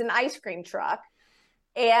so it was an ice cream truck.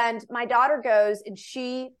 And my daughter goes and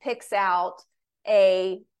she picks out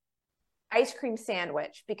a ice cream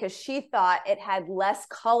sandwich because she thought it had less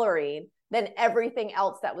coloring than everything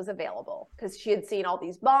else that was available, because she had seen all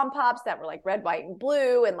these bomb pops that were like red, white, and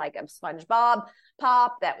blue, and like a SpongeBob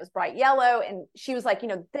pop that was bright yellow. And she was like,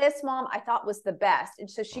 this, Mom, I thought was the best. And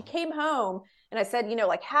so she came home, and I said,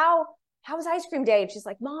 like, how was ice cream day? And she's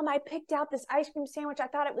like, Mom, I picked out this ice cream sandwich. I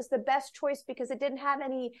thought it was the best choice because it didn't have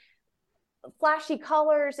any flashy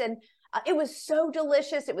colors, and it was so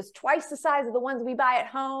delicious. It was twice the size of the ones we buy at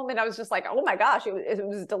home. And I was just like, oh my gosh, it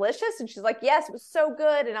was delicious. And she's like, yes, it was so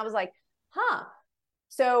good. And I was like, huh.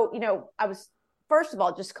 So, I was, first of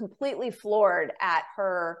all, just completely floored at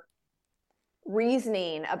her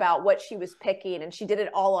reasoning about what she was picking. And she did it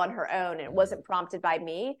all on her own, and it wasn't prompted by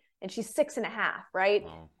me. And she's 6.5, right?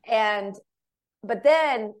 Wow. But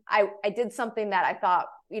then I did something that I thought,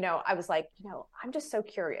 I was like, I'm just so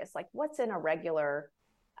curious, like, what's in a regular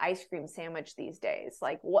ice cream sandwich these days?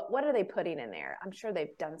 Like, what are they putting in there? I'm sure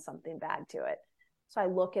they've done something bad to it. So I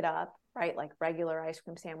look it up, right? Like regular ice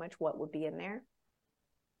cream sandwich, what would be in there?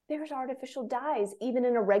 There's artificial dyes, even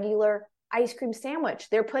in a regular ice cream sandwich.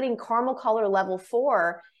 They're putting caramel color level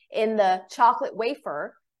 4 in the chocolate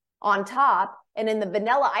wafer on top. And in the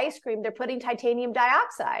vanilla ice cream, they're putting titanium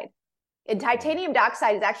dioxide. And titanium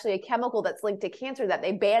dioxide is actually a chemical that's linked to cancer that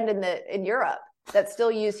they banned in Europe, that's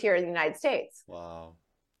still used here in the United States. Wow.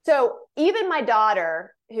 So even my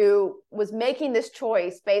daughter, who was making this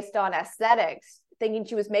choice based on aesthetics, thinking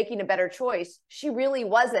she was making a better choice, she really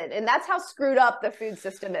wasn't. And that's how screwed up the food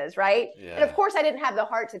system is, right? Yeah. And of course, I didn't have the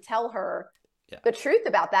heart to tell her the truth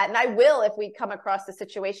about that. And I will, if we come across the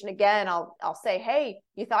situation again, I'll say, hey,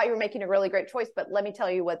 you thought you were making a really great choice, but let me tell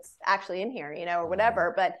you what's actually in here, or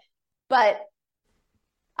whatever. But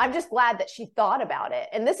I'm just glad that she thought about it.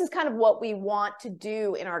 And this is kind of what we want to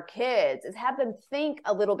do in our kids, is have them think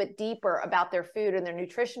a little bit deeper about their food and their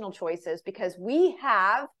nutritional choices, because we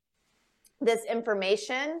have this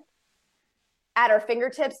information at our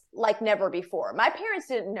fingertips like never before. My parents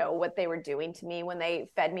didn't know what they were doing to me when they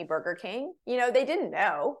fed me Burger King. They didn't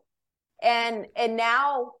know. And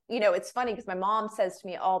now, it's funny because my mom says to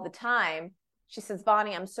me all the time, she says,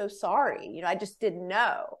 Vani, I'm so sorry. I just didn't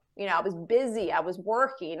know. I was busy. I was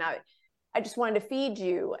working. I just wanted to feed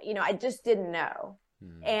you. I just didn't know.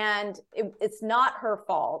 And it's not her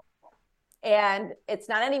fault. And it's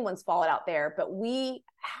not anyone's fault out there. But we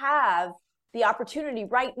have the opportunity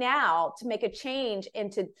right now to make a change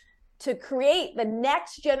and to create the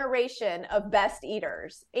next generation of best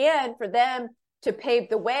eaters, and for them to pave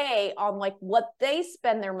the way on like what they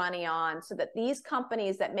spend their money on, so that these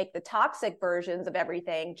companies that make the toxic versions of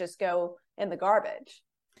everything just go in the garbage.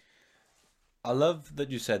 I love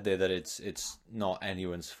that you said there that it's not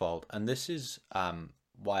anyone's fault, and this is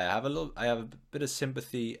why I have a bit of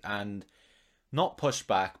sympathy and not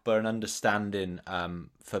pushback, but an understanding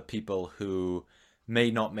for people who may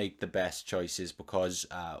not make the best choices, because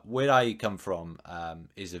where I come from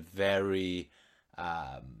is a very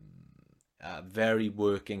very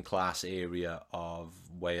working class area of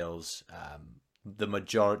Wales. The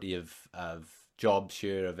majority of jobs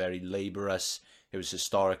here are very laborious. It was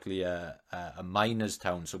historically a miner's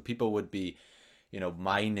town, so people would be,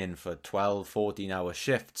 mining for 12, 14-hour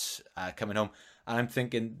shifts coming home. And I'm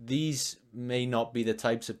thinking these may not be the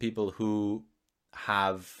types of people who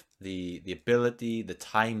have the ability, the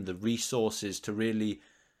time, the resources to really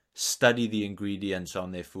study the ingredients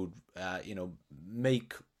on their food,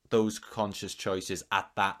 make those conscious choices at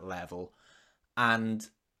that level, and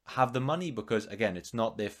have the money, because again, it's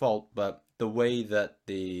not their fault, but the way that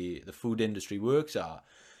the food industry works are,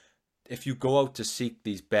 if you go out to seek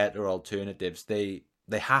these better alternatives, they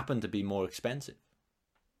happen to be more expensive.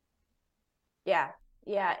 Yeah.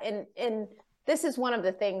 And this is one of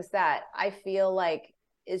the things that I feel like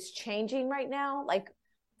is changing right now. Like,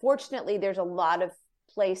 fortunately, there's a lot of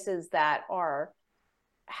places that are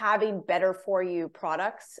having better for you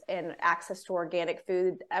products and access to organic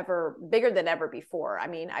food ever bigger than ever before. I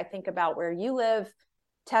mean, I think about where you live.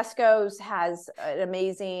 Tesco's has an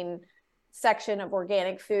amazing section of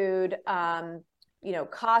organic food.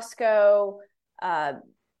 Costco,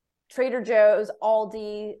 Trader Joe's,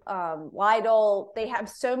 Aldi, Lidl, they have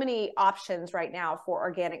so many options right now for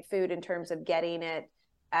organic food in terms of getting it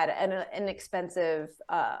at an inexpensive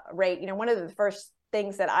rate. You know, one of the first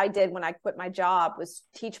things that I did when I quit my job was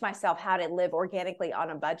teach myself how to live organically on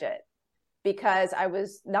a budget, because I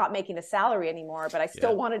was not making a salary anymore, but I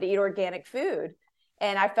still wanted to eat organic food.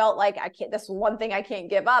 And I felt like that's one thing I can't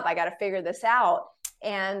give up. I got to figure this out.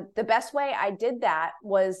 And the best way I did that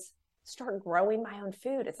was start growing my own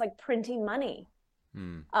food. It's like printing money.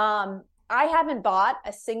 I haven't bought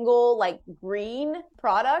a single like green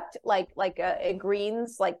product, like a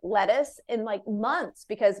greens, like lettuce, in like months,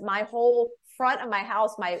 because my whole front of my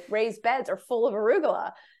house, my raised beds are full of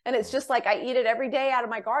arugula. And it's just like, I eat it every day out of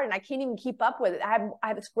my garden. I can't even keep up with it. I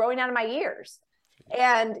have it's growing out of my ears.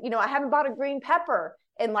 And, you know, I haven't bought a green pepper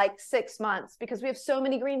in like 6 months because we have so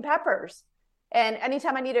many green peppers. And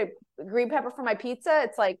anytime I need a green pepper for my pizza,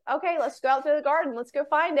 it's like, okay, let's go out to the garden. Let's go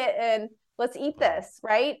find it and let's eat this.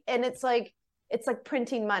 Right. And it's like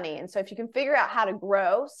printing money. And so if you can figure out how to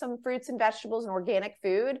grow some fruits and vegetables and organic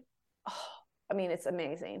food, I mean, it's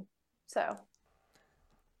amazing. So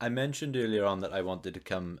I mentioned earlier on that I wanted to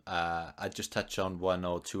come, I'd just touch on one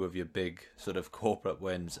or two of your big sort of corporate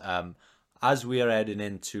wins. As we are heading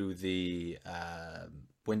into the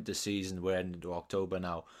winter season, we're heading into October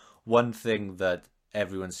now. One thing that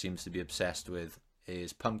everyone seems to be obsessed with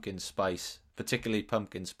is pumpkin spice, particularly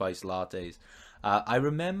pumpkin spice lattes. I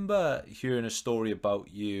remember hearing a story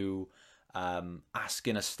about you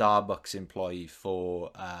asking a Starbucks employee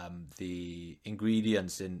for the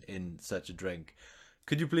ingredients in such a drink.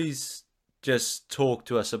 Could you please just talk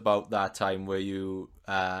to us about that time where you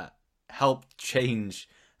helped change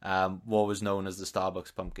what was known as the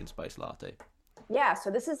Starbucks pumpkin spice latte? Yeah,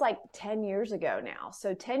 so this is like 10 years ago now.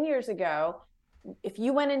 So 10 years ago, if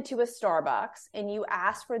you went into a Starbucks and you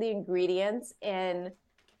asked for the ingredients in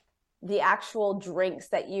the actual drinks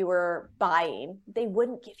that you were buying, they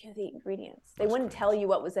wouldn't give you the ingredients. They wouldn't tell you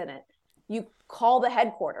what was in it. You call the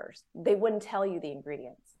headquarters, they wouldn't tell you the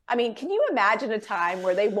ingredients. I mean, can you imagine a time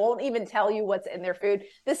where they won't even tell you what's in their food?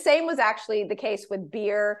 The same was actually the case with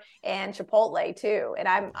beer and Chipotle too. And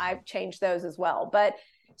I've changed those as well. But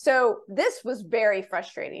so this was very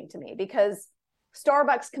frustrating to me because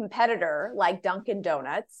Starbucks competitor like Dunkin'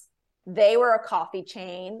 Donuts, they were a coffee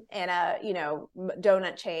chain and a, you know,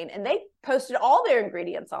 donut chain, and they posted all their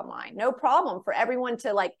ingredients online. No problem for everyone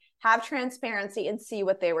to like have transparency and see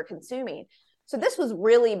what they were consuming. So this was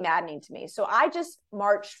really maddening to me. So I just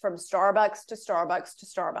marched from Starbucks to Starbucks to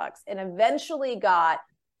Starbucks and eventually got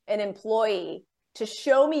an employee to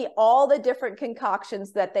show me all the different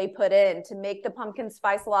concoctions that they put in to make the pumpkin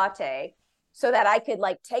spice latte, so that I could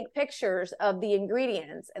like take pictures of the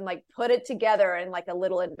ingredients and like put it together in like a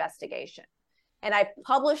little investigation. And I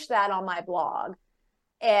published that on my blog,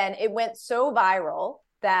 and it went so viral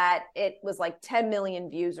that it was like 10 million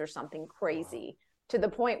views or something crazy, to the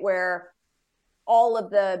point where all of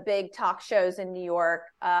the big talk shows in New York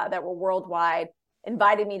that were worldwide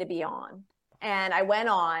invited me to be on. And I went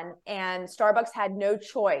on, and Starbucks had no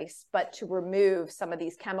choice but to remove some of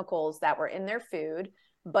these chemicals that were in their food,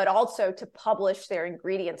 but also to publish their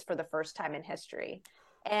ingredients for the first time in history.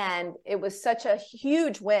 And it was such a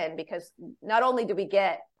huge win, because not only did we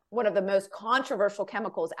get one of the most controversial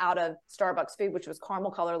chemicals out of Starbucks food, which was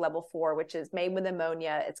caramel color level 4, which is made with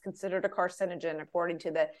ammonia. It's considered a carcinogen according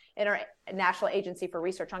to the International Agency for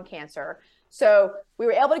Research on Cancer. So we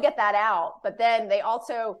were able to get that out, but then they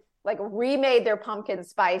also like remade their pumpkin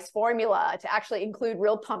spice formula to actually include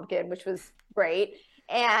real pumpkin, which was great.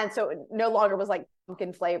 And so it no longer was like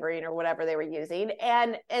pumpkin flavoring or whatever they were using.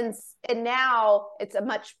 And now it's a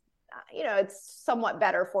much, you know, it's somewhat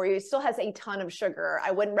better for you. It still has a ton of sugar.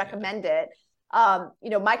 I wouldn't recommend it. You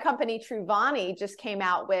know, my company, True Vani, just came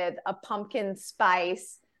out with a pumpkin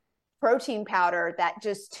spice protein powder that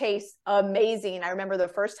just tastes amazing. I remember the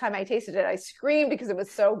first time I tasted it, I screamed because it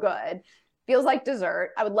was so good. Feels like dessert.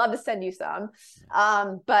 I would love to send you some.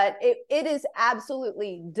 But it is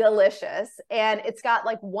absolutely delicious. And it's got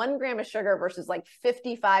like 1 gram of sugar versus like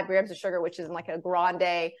 55 grams of sugar, which is in like a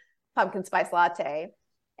grande pumpkin spice latte,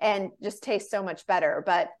 and just tastes so much better.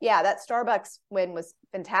 But yeah, that Starbucks win was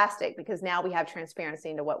fantastic, because now we have transparency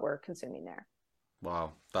into what we're consuming there.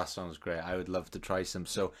 Wow, that sounds great. I would love to try some.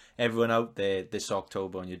 So everyone out there this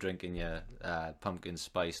October, when you're drinking your pumpkin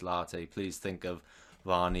spice latte, please think of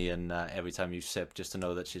Vani, and every time you sip, just to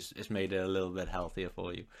know that it's made it a little bit healthier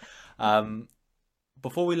for you.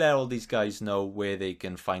 Before we let all these guys know where they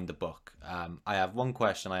can find the book, I have one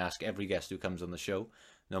question I ask every guest who comes on the show,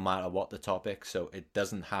 no matter what the topic, so it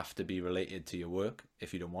doesn't have to be related to your work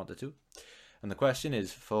if you don't want it to. And the question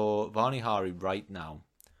is, for Vani Hari right now,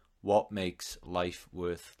 what makes life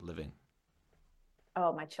worth living?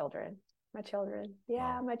 Oh, my children. My children.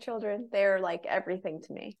 Yeah, Wow. my children. They're like everything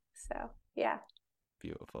to me. So, yeah.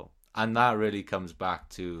 Beautiful. And that really comes back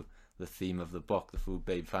to the theme of the book, the Food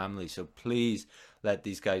Babe family. So please let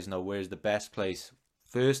these guys know where's the best place.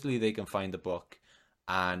 Firstly, they can find the book.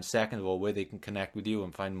 And second of all, where they can connect with you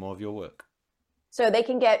and find more of your work. So they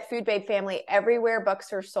can get Food Babe Family everywhere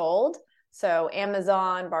books are sold. So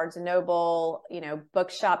Amazon, Barnes and Noble,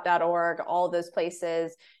 bookshop.org, all those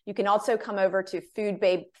places. You can also come over to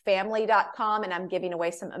foodbabefamily.com, and I'm giving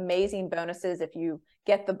away some amazing bonuses if you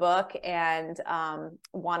get the book and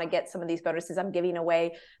want to get some of these bonuses. I'm giving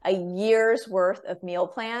away a year's worth of meal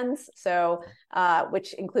plans, so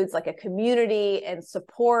which includes like a community and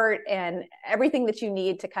support and everything that you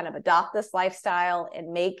need to kind of adopt this lifestyle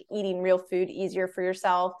and make eating real food easier for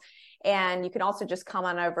yourself. And you can also just come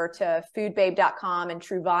on over to foodbabe.com and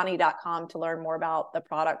truevani.com to learn more about the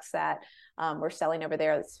products that we're selling over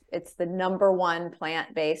there. It's the #1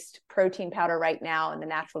 plant-based protein powder right now in the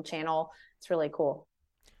natural channel. It's really cool.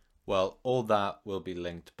 Well, all that will be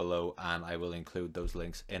linked below, and I will include those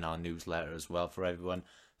links in our newsletter as well for everyone.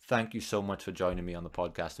 Thank you so much for joining me on the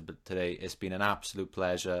podcast today. It's been an absolute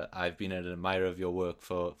pleasure. I've been an admirer of your work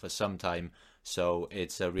for some time, so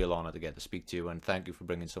it's a real honor to get to speak to you, and thank you for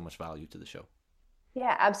bringing so much value to the show.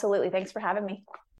 Yeah, absolutely. Thanks for having me.